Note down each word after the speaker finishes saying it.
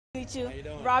meet you. How you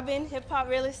doing? Robin, Hip Hop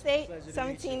Real Estate, Pleasure to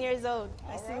meet 17 you. years old.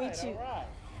 Nice to meet you. All right.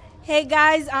 Hey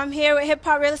guys, I'm here with Hip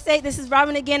Hop Real Estate. This is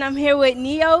Robin again. I'm here with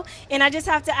NEYO, and I just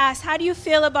have to ask, how do you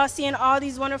feel about seeing all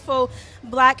these wonderful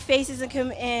black faces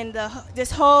and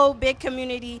this whole big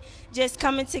community just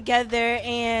coming together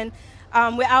and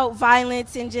without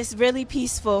violence and just really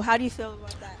peaceful? How do you feel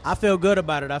about that? I feel good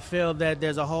about it. I feel that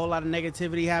there's a whole lot of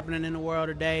negativity happening in the world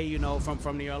today, you know,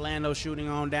 from the Orlando shooting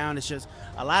on down. It's just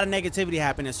a lot of negativity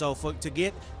happening. So to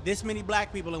get this many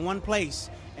black people in one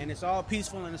place, and it's all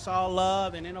peaceful and it's all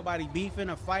love and ain't nobody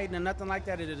beefing or fighting or nothing like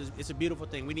that, it's a beautiful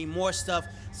thing. We need more stuff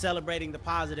celebrating the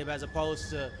positive as opposed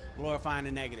to glorifying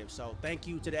the negative. So thank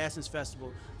you to the Essence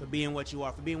Festival for being what you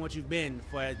are, for being what you've been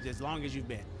for as long as you've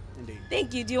been. Indeed.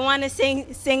 Thank you. Do you want to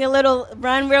sing a little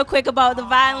run real quick about the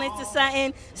violence or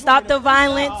something? Stop the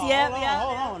violence. Hold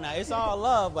on now. It's all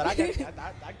love, but I do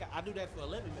that for a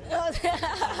living, man.